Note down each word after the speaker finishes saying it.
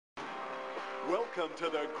Welcome to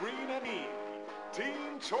the Green and E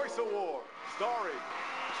Teen Choice Award, starring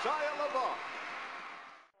Shia Labeouf.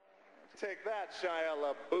 Take that, Shia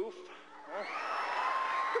Labeouf.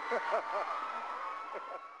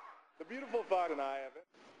 The beautiful Fox and I have it.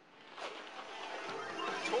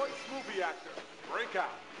 Choice movie actor,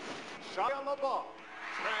 breakout, Shia Labeouf,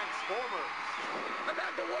 Transformers. I've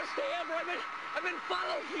had the worst day ever. I've been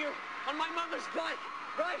followed here on my mother's bike,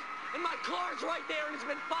 right? And my car's right there, and it's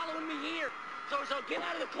been following me here. So get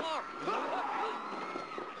out of the car.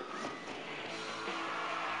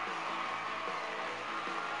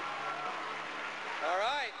 All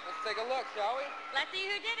right, let's take a look, shall we? Let's see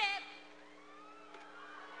who did it.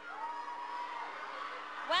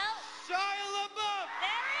 Well, Shia Labeouf!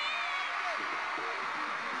 there he is!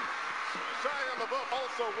 Shia Labeouf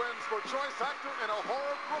also wins for Choice Actor in a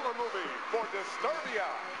Horror Thriller Movie for Disturbia.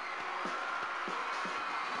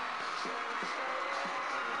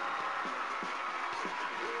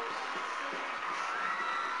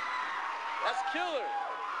 That's killer.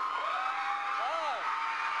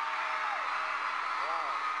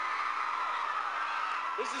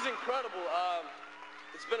 This is incredible.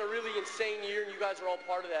 It's been a really insane year, and you guys are all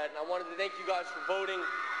part of that. And I wanted to thank you guys for voting,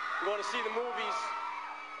 for going to see the movies.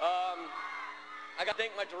 I got to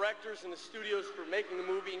thank my directors and the studios for making the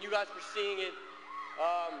movie, and you guys for seeing it.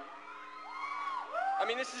 I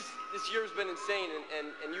mean, this year has been insane,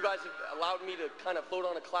 and you guys have allowed me to kind of float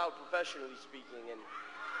on a cloud, professionally speaking, and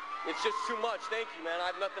it's just too much. Thank you, man.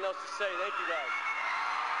 I have nothing else to say. Thank you, guys.